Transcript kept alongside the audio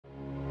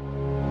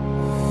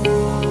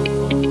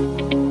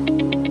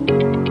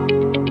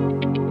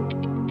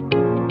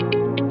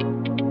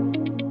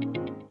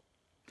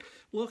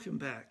Welcome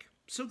back.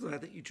 So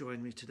glad that you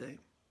joined me today.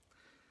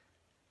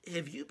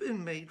 Have you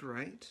been made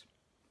right?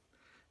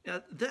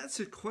 Now,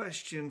 that's a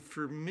question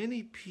for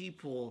many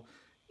people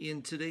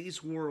in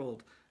today's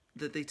world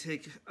that they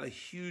take a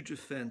huge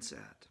offense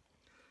at.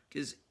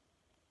 Because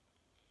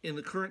in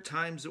the current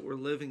times that we're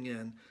living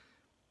in,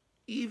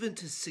 even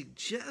to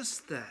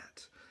suggest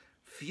that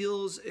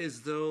feels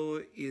as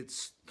though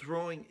it's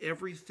throwing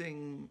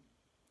everything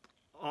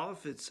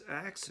off its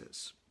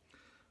axis.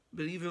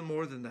 But even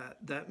more than that,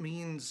 that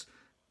means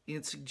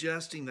in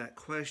suggesting that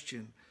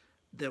question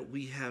that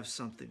we have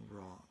something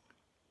wrong.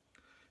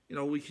 You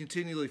know, we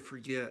continually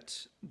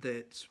forget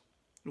that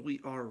we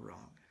are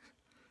wrong.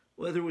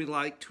 Whether we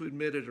like to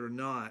admit it or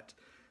not,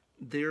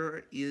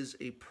 there is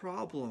a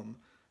problem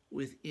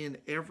within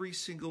every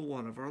single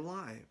one of our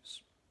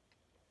lives.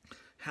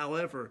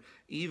 However,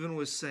 even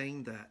with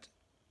saying that,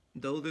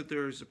 though that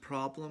there is a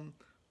problem,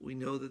 we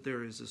know that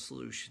there is a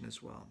solution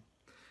as well.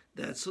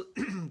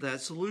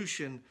 That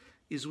solution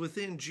is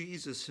within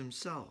Jesus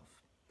himself.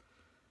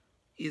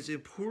 It's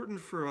important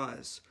for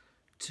us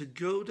to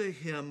go to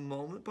him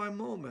moment by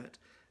moment,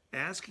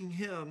 asking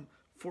him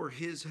for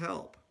his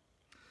help.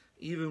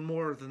 Even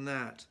more than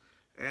that,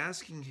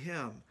 asking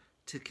him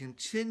to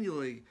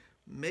continually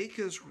make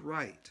us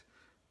right,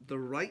 the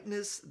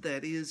rightness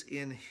that is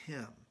in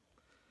him.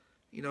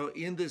 You know,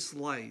 in this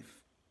life,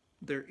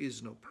 there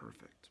is no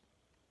perfect.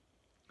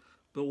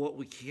 But what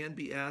we can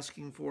be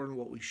asking for and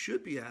what we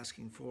should be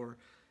asking for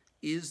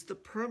is the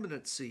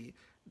permanency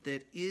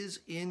that is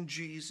in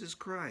Jesus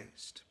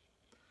Christ.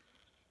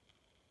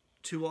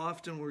 Too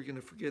often we're going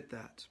to forget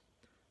that.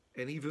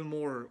 And even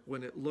more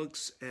when we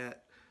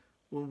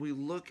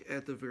look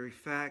at the very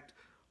fact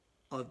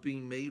of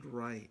being made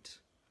right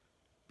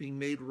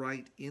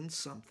in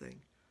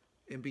something,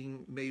 and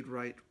being made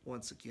right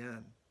once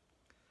again.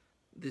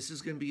 This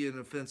is going to be an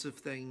offensive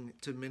thing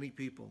to many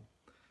people.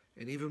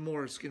 And even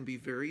more, it's going to be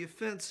very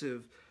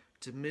offensive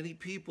to many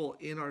people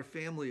in our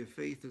family of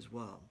faith as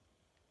well.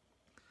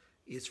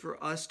 It's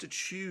for us to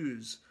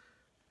choose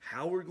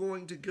how we're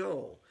going to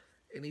go,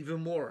 and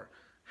even more,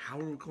 how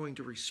we're going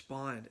to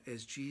respond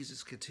as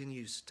Jesus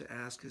continues to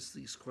ask us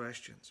these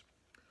questions.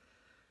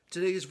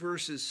 Today's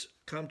verses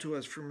come to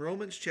us from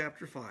Romans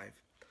chapter 5,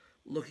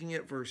 looking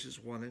at verses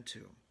 1 and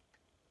 2.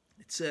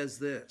 It says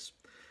this,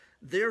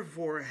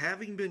 "Therefore,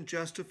 having been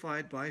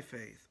justified by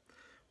faith,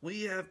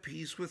 we have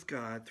peace with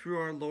God through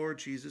our Lord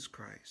Jesus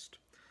Christ,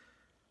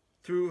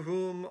 through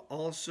whom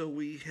also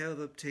we have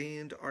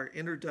obtained our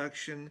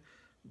introduction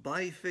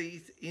by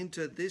faith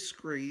into this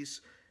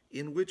grace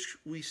in which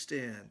we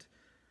stand,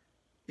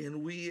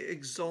 and we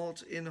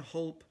exult in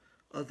hope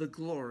of the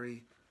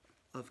glory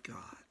of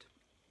God."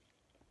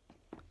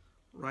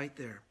 Right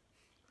there.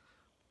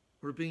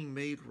 We're being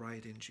made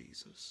right in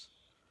Jesus.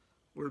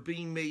 We're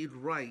being made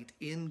right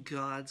in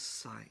God's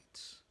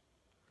sight.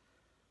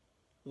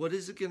 What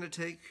is it going to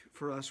take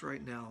for us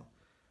right now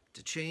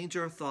to change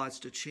our thoughts,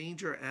 to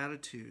change our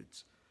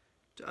attitudes,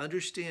 to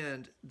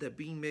understand that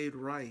being made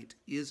right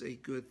is a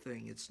good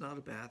thing? It's not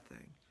a bad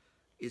thing.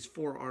 It's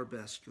for our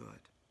best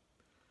good.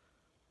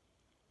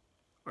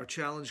 Our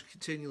challenge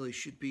continually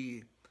should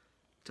be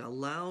to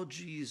allow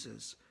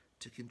Jesus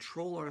to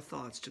control our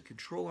thoughts, to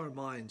control our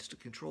minds, to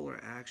control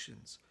our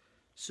actions,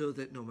 so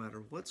that no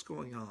matter what's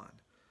going on,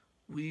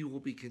 we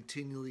will be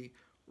continually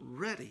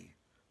ready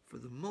for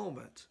the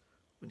moment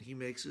when he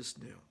makes us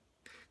new.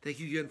 Thank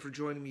you again for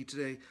joining me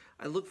today.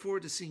 I look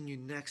forward to seeing you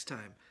next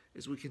time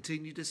as we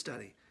continue to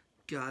study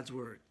God's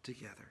Word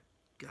together.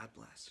 God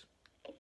bless.